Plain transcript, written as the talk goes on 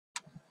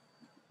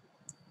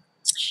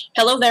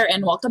Hello there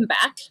and welcome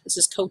back. This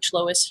is Coach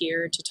Lois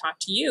here to talk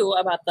to you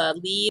about the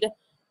lead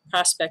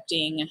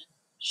prospecting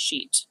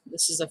sheet.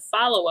 This is a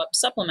follow-up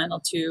supplemental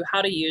to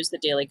how to use the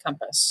Daily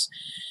Compass.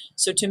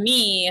 So to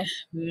me,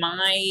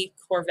 my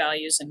core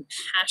values and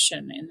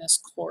passion in this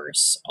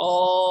course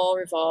all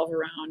revolve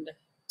around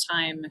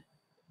time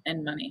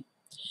and money.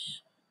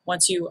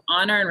 Once you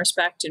honor and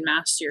respect and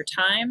master your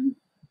time,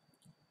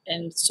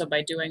 and so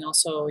by doing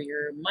also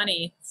your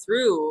money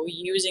through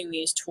using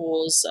these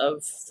tools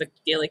of the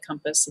Daily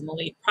Compass and the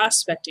lead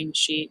prospecting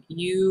sheet,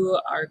 you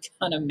are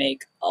going to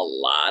make a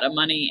lot of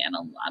money and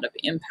a lot of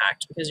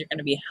impact because you're going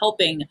to be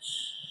helping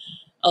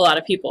a lot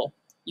of people.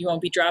 You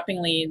won't be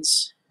dropping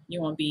leads.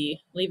 You won't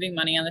be leaving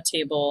money on the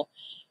table.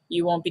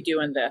 You won't be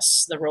doing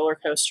this, the roller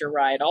coaster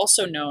ride,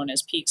 also known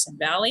as peaks and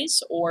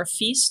valleys, or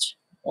feast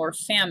or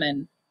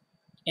famine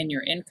in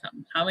your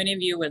income. How many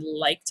of you would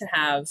like to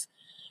have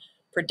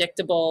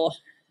predictable,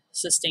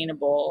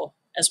 sustainable,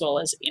 as well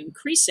as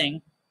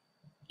increasing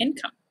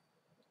income?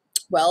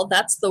 Well,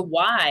 that's the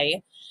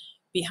why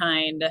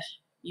behind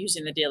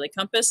using the Daily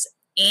Compass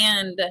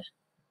and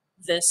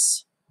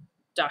this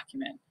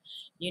document.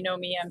 You know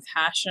me, I'm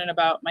passionate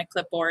about my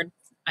clipboard.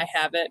 I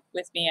have it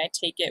with me. I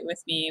take it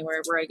with me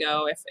wherever I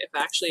go. If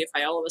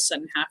I all of a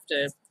sudden have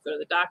to go to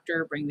the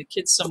doctor, bring the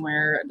kids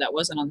somewhere that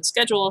wasn't on the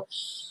schedule,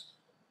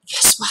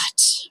 guess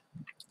what?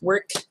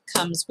 Work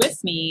comes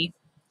with me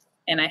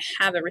and I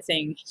have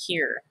everything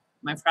here,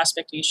 my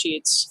prospecting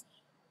sheets,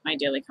 my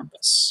Daily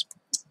Compass.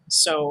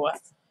 So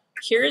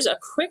here's a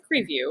quick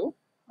review.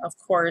 Of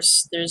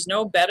course, there's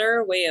no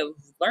better way of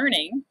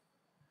learning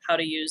how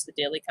to use the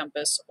Daily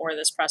Compass or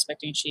this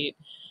prospecting sheet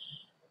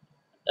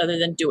other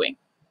than doing.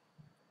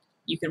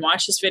 You can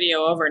watch this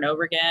video over and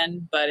over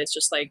again, but it's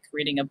just like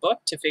reading a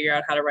book to figure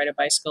out how to ride a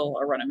bicycle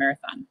or run a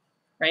marathon,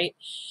 right?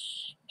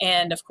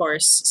 And of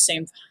course,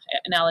 same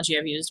analogy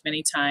I've used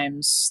many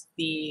times,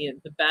 the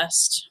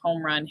best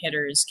home run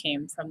hitters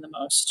came from the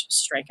most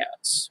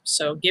strikeouts.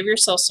 So give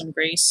yourself some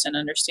grace and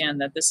understand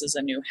that this is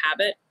a new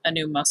habit, a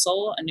new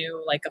muscle, a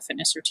new, like a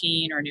fitness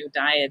routine or a new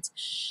diet.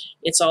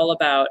 It's all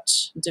about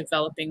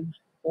developing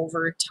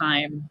over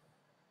time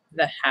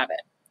the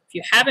habit. If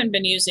you haven't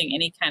been using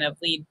any kind of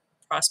lead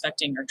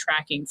prospecting or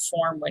tracking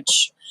form,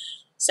 which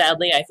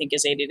sadly I think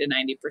is 80 to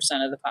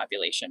 90% of the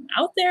population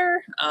out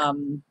there,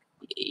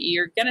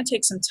 you're going to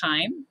take some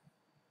time.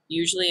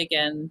 Usually,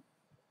 again,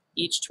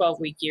 each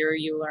 12-week year,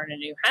 you learn a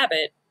new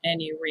habit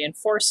and you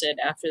reinforce it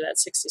after that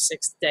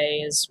 66th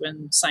day is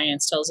when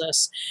science tells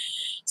us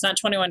it's not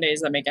 21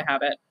 days that make a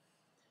habit,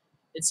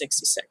 it's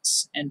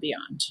 66 and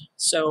beyond.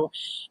 So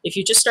if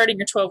you're just starting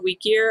your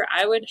 12-week year,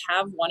 I would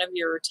have one of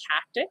your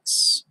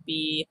tactics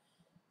be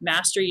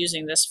master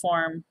using this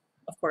form,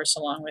 of course,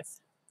 along with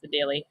the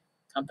Daily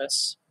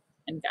Compass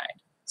and Guide.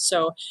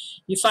 So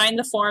you find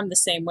the form the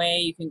same way.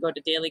 You can go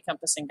to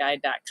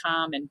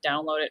dailycompassandguide.com and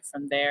download it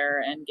from there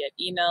and get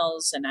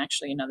emails and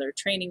actually another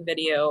training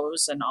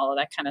videos and all of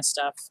that kind of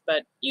stuff.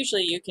 But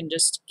usually you can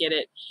just get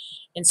it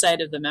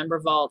inside of the member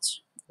vault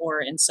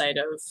or inside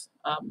of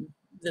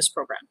this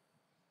program.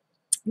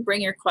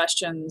 Bring your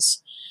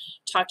questions,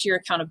 talk to your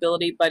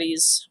accountability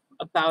buddies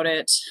about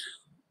it,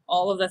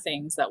 all of the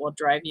things that will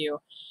drive you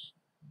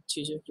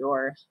to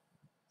your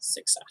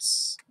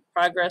success.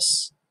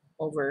 Progress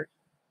over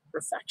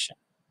perfection.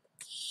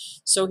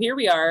 So here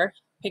we are,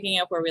 picking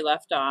up where we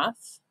left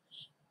off.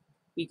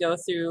 We go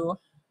through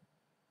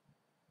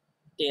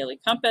Daily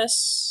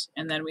Compass,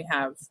 and then we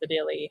have the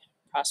Daily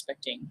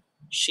Prospecting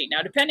sheet.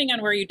 Now, depending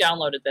on where you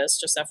downloaded this,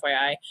 just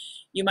FYI,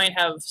 you might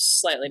have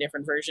slightly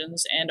different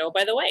versions. And oh,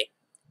 by the way,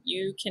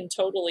 you can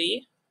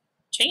totally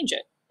change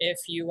it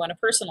if you want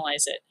to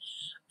personalize it.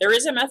 There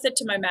is a method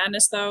to my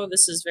madness, though.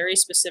 This is very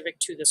specific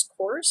to this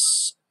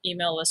course,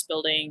 email list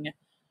building,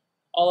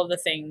 all of the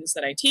things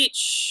that I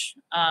teach.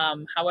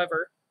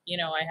 However, you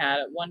know, I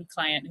had one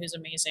client who's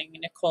amazing,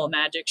 Nicole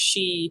Magic.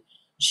 She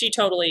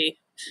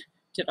totally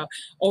did an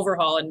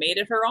overhaul and made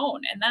it her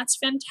own, and that's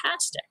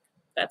fantastic.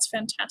 That's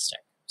fantastic.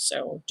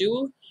 So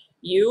do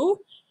you.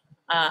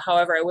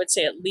 However, I would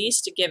say at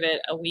least to give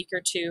it a week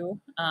or two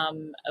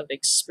of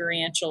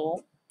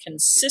experiential,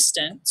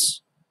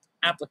 consistent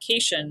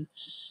application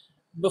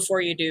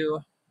before you do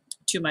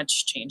too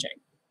much changing.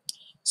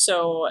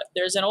 So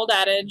there's an old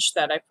adage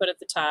that I put at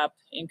the top: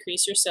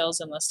 increase your sales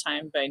in less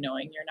time by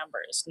knowing your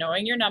numbers.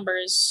 Knowing your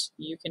numbers,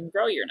 you can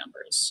grow your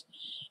numbers.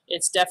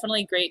 It's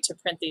definitely great to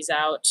print these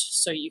out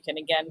so you can,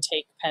 again,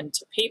 take pen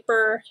to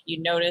paper.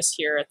 You notice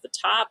here at the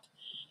top,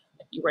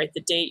 you write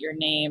the date, your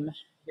name,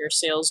 your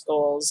sales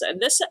goals.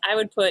 And this, I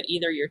would put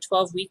either your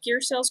 12-week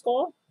year sales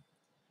goal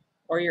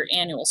or your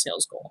annual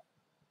sales goal,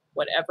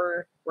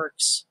 whatever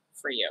works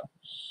for you.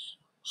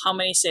 How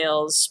many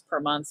sales per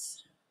month,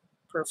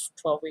 per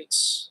 12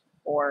 weeks,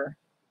 or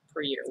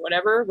per year,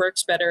 whatever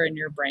works better in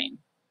your brain.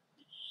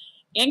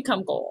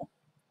 Income goal,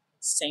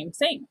 same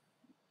thing.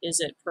 Is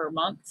it per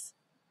month,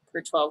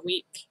 per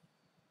 12-week,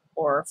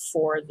 or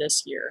for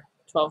this year,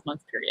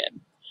 12-month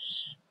period?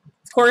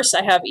 Of course,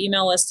 I have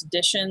email list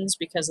additions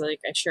because,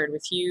 like I shared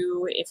with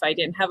you, if I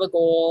didn't have a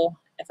goal,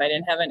 if I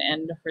didn't have an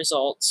end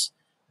result,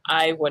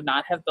 I would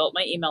not have built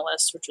my email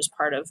list, which was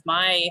part of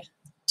my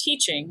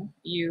teaching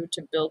you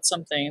to build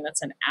something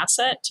that's an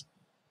asset,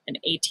 an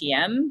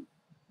ATM.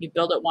 You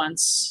build it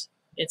once,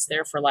 it's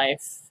there for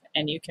life,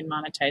 and you can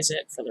monetize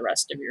it for the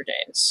rest of your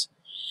days.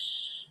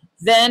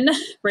 Then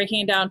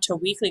breaking it down to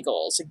weekly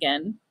goals,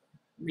 again,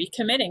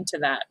 recommitting to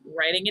that,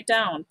 writing it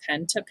down,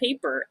 pen to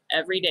paper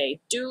every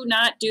day. Do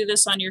not do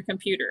this on your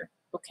computer,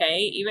 okay?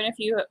 Even if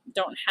you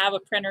don't have a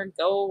printer,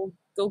 go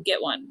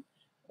get one,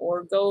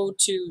 or go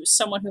to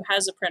someone who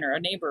has a printer,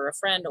 a neighbor, a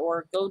friend,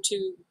 or go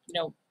to,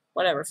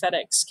 whatever,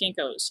 FedEx,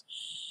 Kinko's,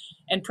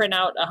 and print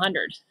out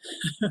 100,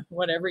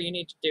 whatever you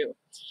need to do.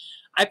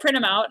 I print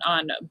them out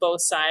on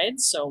both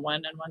sides, so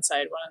one on one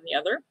side, one on the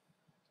other,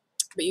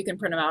 but you can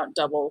print them out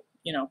double,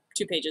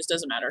 2 pages,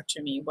 doesn't matter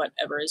to me,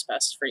 whatever is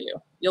best for you.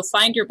 You'll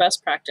find your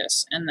best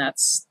practice, and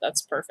that's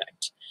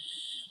perfect.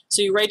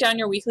 So you write down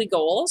your weekly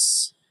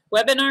goals.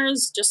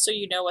 Webinars, just so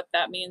you know what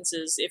that means,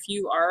 is if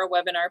you are a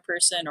webinar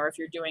person, or if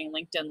you're doing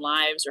LinkedIn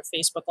Lives or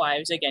Facebook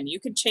Lives, again, you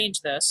can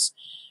change this.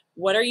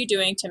 What are you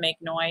doing to make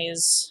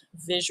noise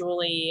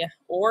visually?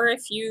 Or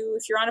if you're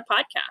on a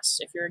podcast,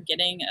 if you're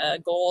getting a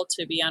goal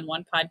to be on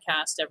one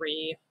podcast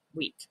every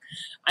week.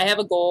 I have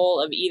a goal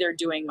of either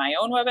doing my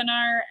own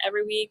webinar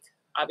every week,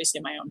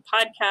 obviously my own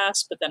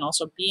podcast, but then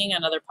also being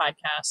on other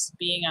podcasts,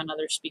 being on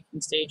other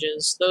speaking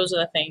stages. Those are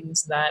the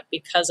things that,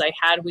 because I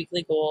had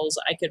weekly goals,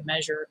 I could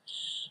measure,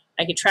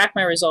 I could track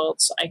my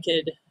results, I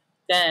could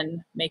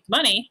then make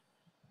money,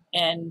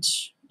 and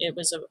it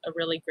was a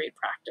really great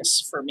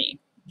practice for me.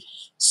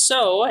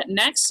 So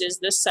next is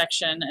this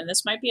section, and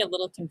this might be a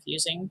little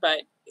confusing,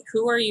 but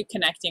who are you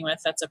connecting with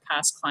that's a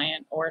past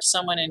client or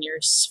someone in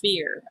your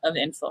sphere of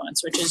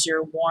influence, which is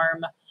your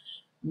warm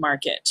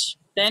market?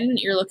 Then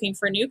you're looking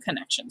for new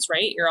connections,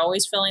 right? You're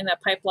always filling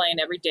that pipeline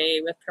every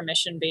day with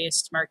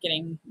permission-based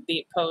marketing,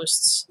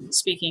 posts,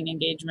 speaking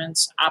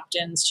engagements,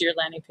 opt-ins to your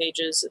landing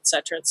pages,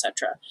 etc.,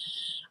 etc.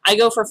 I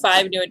go for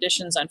 5 new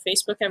additions on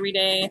Facebook every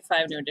day,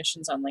 5 new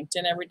additions on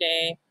LinkedIn every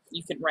day.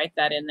 You can write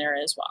that in there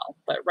as well.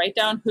 But write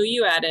down who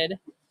you added,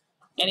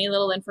 any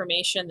little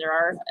information.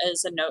 There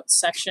is a notes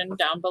section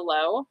down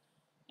below.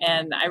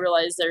 And I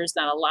realize there's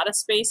not a lot of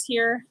space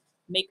here.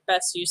 Make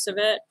best use of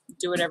it.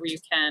 Do whatever you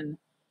can.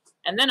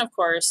 And then, of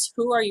course,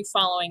 who are you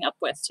following up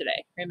with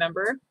today?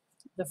 Remember,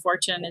 the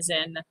fortune is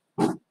in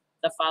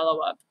the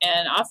follow-up.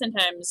 And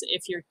oftentimes,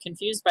 if you're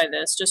confused by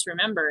this, just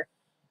remember,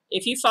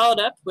 if you followed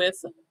up with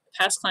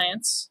past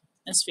clients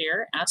and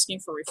sphere asking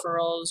for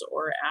referrals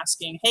or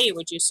asking, hey,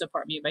 would you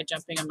support me by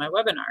jumping on my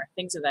webinar,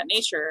 things of that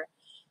nature,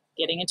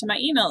 getting into my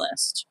email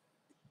list.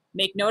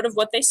 Make note of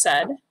what they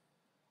said,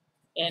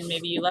 and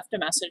maybe you left a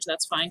message,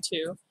 that's fine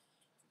too.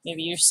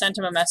 Maybe you sent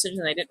them a message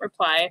and they didn't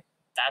reply,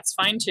 that's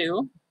fine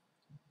too.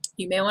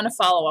 You may want to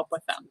follow up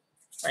with them,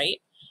 right?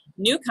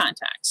 New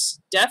contacts,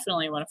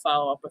 definitely want to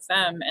follow up with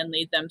them and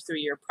lead them through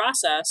your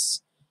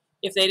process.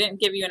 If they didn't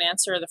give you an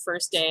answer the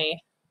first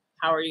day,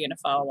 how are you going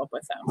to follow up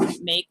with them?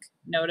 Make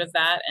note of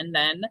that, and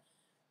then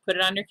put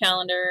it on your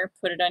calendar,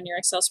 put it on your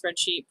Excel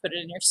spreadsheet, put it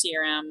in your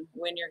CRM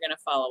when you're going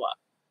to follow up.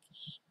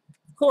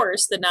 Of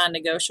course, the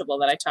non-negotiable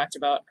that I talked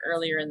about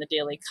earlier in the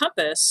Daily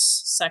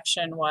Compass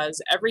section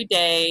was every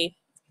day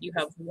you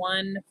have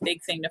one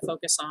big thing to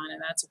focus on,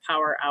 and that's a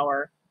power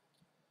hour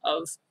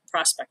of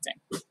prospecting.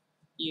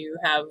 You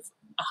have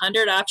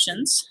 100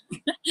 options.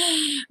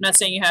 I'm not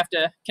saying you have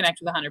to connect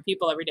with 100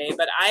 people every day,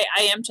 but I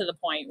am to the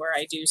point where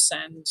I do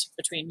send,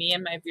 between me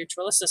and my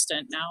virtual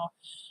assistant now,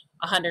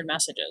 100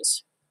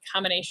 messages.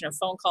 Combination of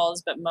phone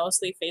calls, but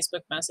mostly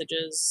Facebook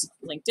messages,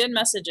 LinkedIn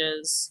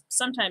messages,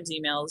 sometimes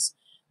emails,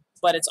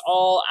 but it's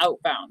all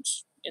outbound.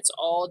 It's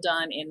all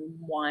done in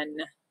 1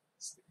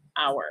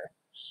 hour.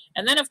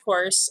 And then, of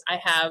course,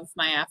 I have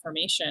my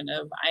affirmation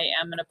of I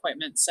am an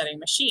appointment setting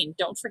machine.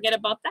 Don't forget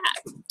about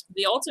that.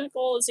 The ultimate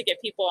goal is to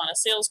get people on a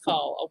sales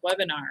call, a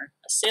webinar,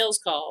 a sales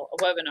call,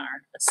 a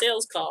webinar, a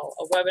sales call,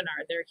 a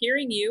webinar. They're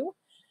hearing you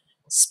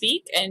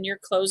speak, and you're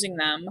closing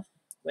them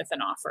with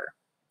an offer,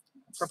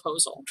 a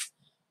proposal,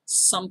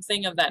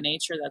 something of that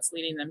nature that's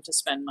leading them to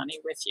spend money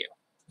with you.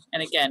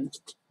 And again,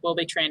 we'll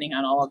be training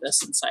on all of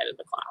this inside of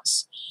the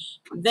class.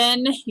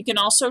 Then you can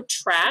also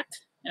track,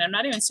 and I'm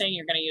not even saying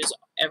you're going to use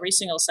every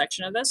single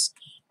section of this.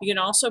 You can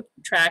also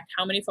track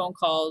how many phone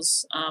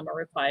calls or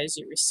replies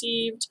you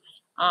received,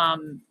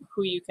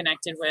 who you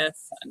connected with,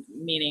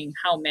 meaning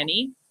how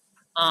many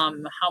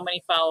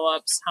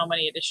follow-ups, how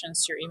many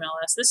additions to your email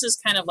list. This is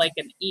kind of like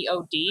an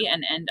EOD,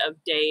 an end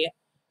of day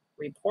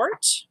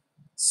report,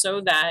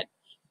 so that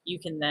you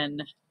can then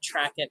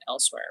track it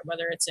elsewhere,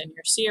 whether it's in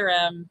your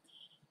CRM,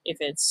 if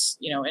it's,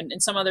 in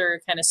some other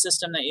kind of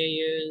system that you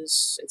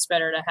use. It's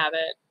better to have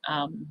it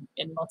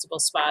in multiple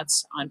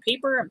spots on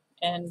paper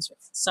and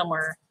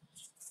somewhere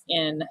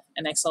in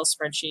an Excel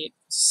spreadsheet,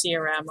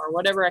 CRM, or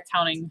whatever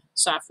accounting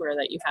software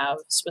that you have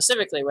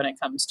specifically when it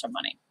comes to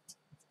money.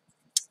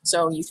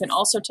 So you can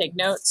also take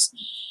notes.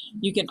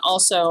 You can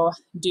also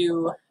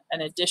do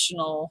an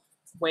additional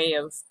way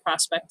of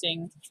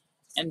prospecting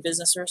and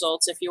business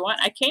results if you want.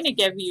 I kind of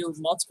give you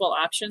multiple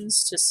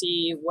options to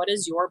see what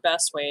is your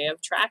best way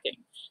of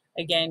tracking.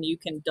 Again, you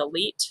can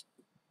delete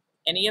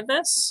any of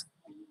this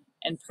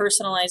and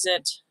personalize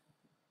it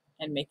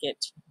and make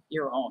it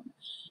your own.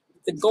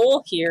 The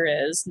goal here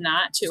is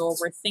not to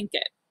overthink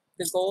it.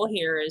 The goal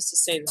here is to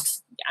say,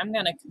 I'm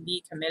going to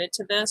be committed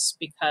to this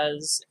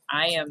because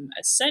I am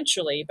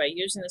essentially, by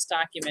using this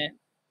document,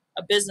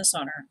 a business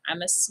owner.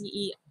 I'm a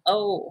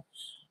CEO.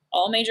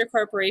 All major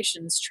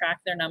corporations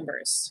track their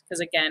numbers because,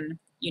 again,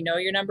 you know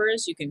your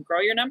numbers, you can grow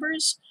your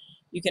numbers.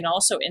 You can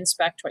also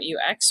inspect what you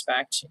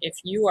expect. If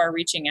you are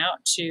reaching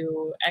out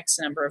to X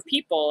number of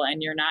people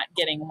and you're not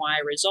getting Y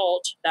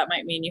result, that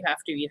might mean you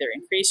have to either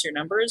increase your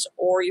numbers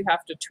or you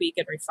have to tweak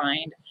and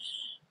refine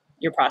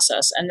your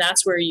process. And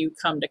that's where you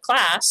come to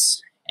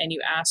class and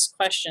you ask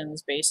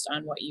questions based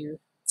on what you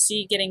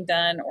see getting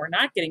done or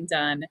not getting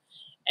done,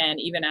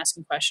 and even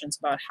asking questions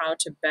about how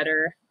to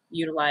better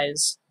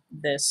utilize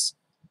this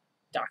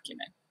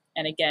document.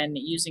 And again,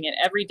 using it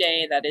every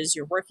day, that is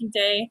your working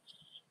day,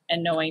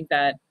 and knowing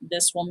that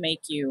this will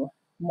make you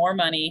more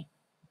money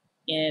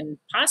in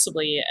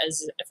possibly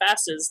as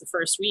fast as the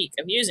first week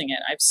of using it.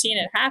 I've seen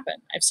it happen.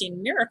 I've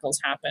seen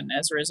miracles happen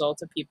as a result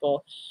of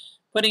people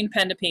putting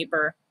pen to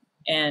paper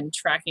and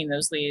tracking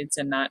those leads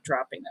and not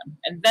dropping them.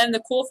 And then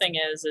the cool thing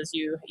is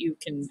you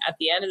can, at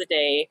the end of the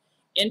day,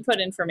 input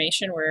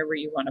information wherever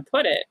you want to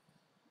put it,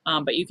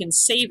 but you can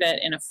save it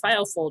in a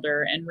file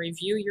folder and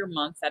review your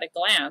month at a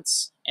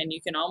glance, and you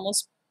can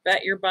almost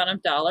bet your bottom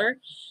dollar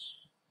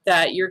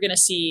that you're going to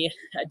see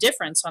a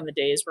difference on the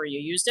days where you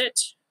used it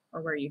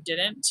or where you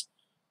didn't,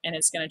 and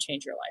it's going to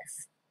change your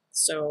life.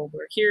 So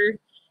we're here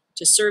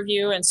to serve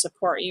you and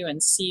support you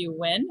and see you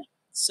win.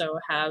 So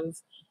have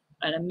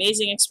an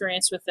amazing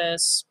experience with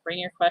this. Bring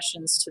your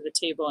questions to the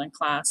table in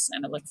class,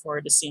 and I look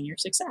forward to seeing your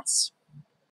success.